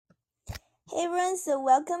Hey everyone, so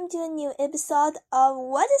welcome to a new episode of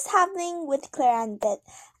What is Happening with Claire and Beth.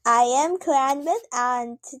 I am Claire and Beth,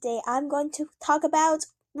 and today I'm going to talk about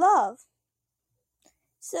love.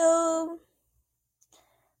 So,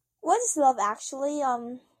 what is love actually?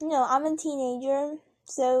 I'm a teenager,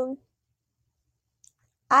 so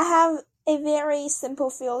I have a very simple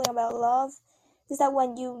feeling about love. Is that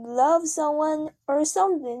when you love someone or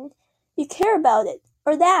something, you care about it,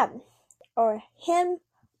 or them, or him,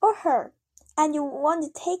 or her, and you want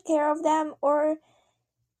to take care of them, or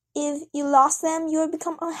if you lost them, you would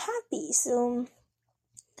become unhappy.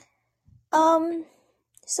 Um,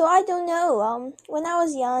 so I don't know. When I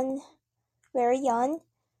was young, very young,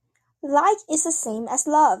 like is the same as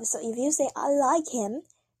love. So if you say I like him,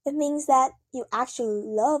 it means that you actually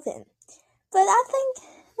love him. But I think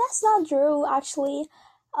that's not true. Actually,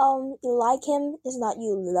 you like him is not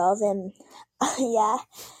you love him. Yeah.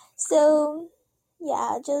 So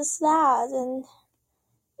yeah, just that, and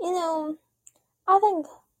you know, I think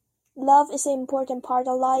love is an important part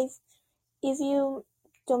of life. If you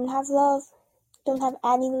don't have love, don't have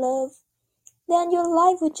any love, then your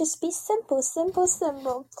life would just be simple, simple,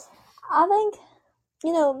 simple. I think,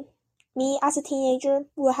 me as a teenager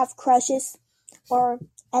will have crushes or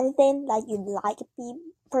anything like you like a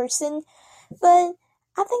person, but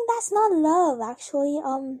I think that's not love actually.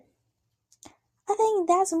 I think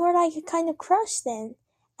that's more like a kind of crush then.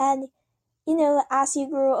 And, as you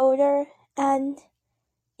grow older and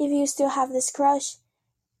if you still have this crush,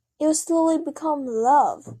 it'll slowly become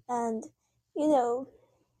love. And, you know,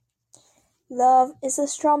 love is a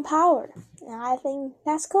strong power. And I think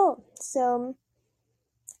that's cool. So,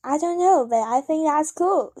 I don't know, but I think that's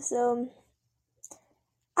cool. So,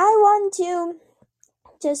 I want to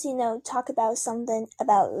just, talk about something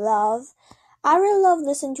about love. I really love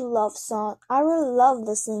listening to love songs.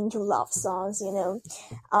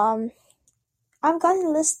 I'm going to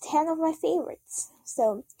list 10 of my favorites.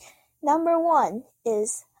 So, number 1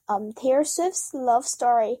 is Taylor Swift's Love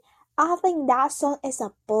Story. I think that song is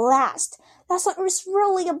a blast. That song is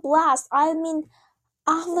really a blast. I mean,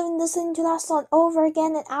 I've listened to that song over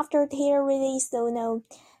again, and after Taylor released Taylor's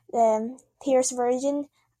version,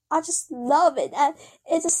 I just love it. And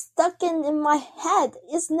it's stuck in my head.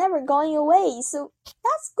 It's never going away. So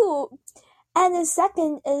that's cool. And the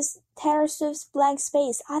second is Taylor Swift's Blank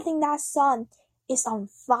Space. I think that song is on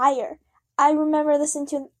fire. I remember listening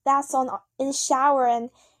to that song in the shower and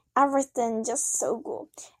everything, just so cool.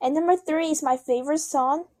 And number 3 is my favorite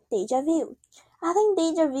song, Deja Vu. I think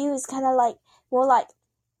Deja Vu is kind of like more like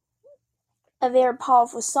a very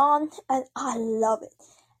powerful song, and I love it.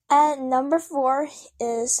 And number 4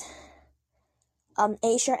 is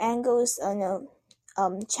Asia Angle's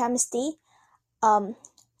Chamsty.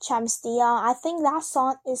 Chamsty. I think that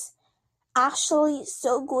song is actually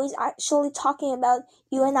so good. It's actually talking about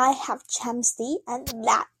you and I have Chamsty, and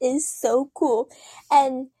that is so cool.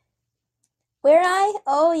 And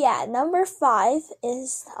number 5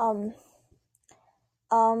 is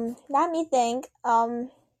let me think.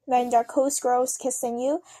 When the coast girls kissing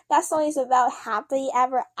you. That song is about happily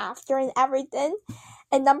ever after and everything.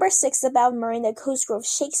 And number 6 about Marina Cosgrove,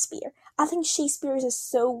 Shakespeare. I think Shakespeare is a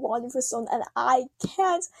so wonderful song, and I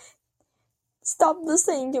can't stop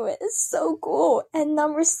listening to it. It's so cool. And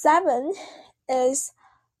number 7 is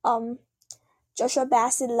Joshua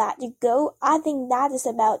Bassett, Let You Go. I think that is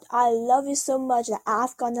about I love you so much that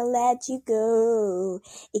I've gonna let you go.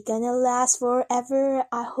 It's gonna last forever.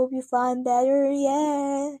 I hope you find better,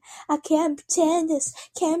 yeah. I can't pretend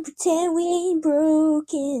we ain't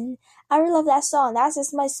broken. I really love that song. That's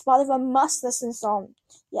just my Spotify must listen song.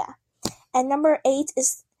 Yeah. And number 8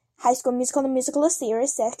 is High School Musical, the musical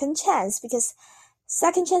series, Second Chance, because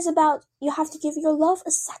second chance about you have to give your love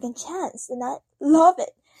a second chance, and I love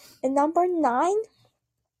it. And number 9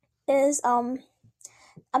 is let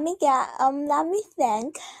me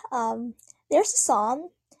think. There's a song.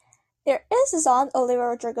 There is a song, Olivia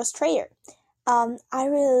Rodrigo's Traitor. I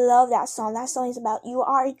really love that song. That song is about you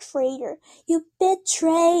are a traitor. You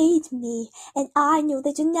betrayed me, and I know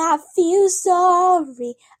that you not feel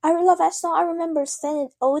sorry. I really love that song. I remember singing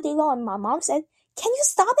it all day long, and my mom said, "Can you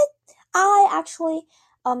stop it?" I actually,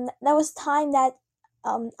 that was time that,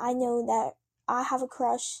 I know that I have a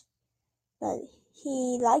crush, but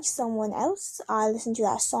he likes someone else. I listen to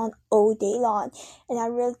that song all day long, and I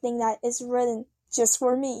really think that it's written just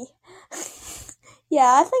for me.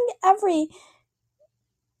 Yeah, I think every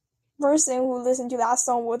person who listens to that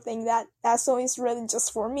song would think that that song is written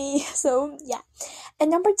just for me. So yeah. And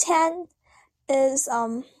number 10 is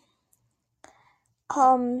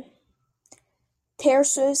Taylor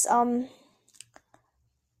Swift's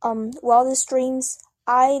Wildest Dreams.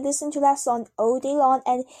 I listen to that song all day long,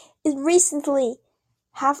 and it recently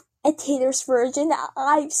have a Taylor's version.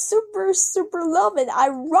 I super super love it. I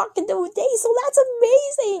rock it all day, so that's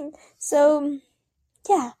amazing. So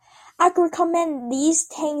yeah, I could recommend these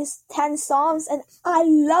 10 songs, and I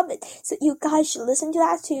love it. So you guys should listen to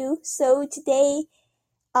that too. So today,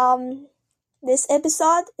 this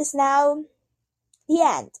episode is now the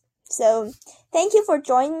end. So thank you for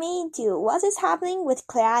joining me to What is Happening with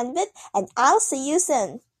Claire and Annabeth, and I'll see you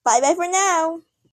soon. Bye bye for now.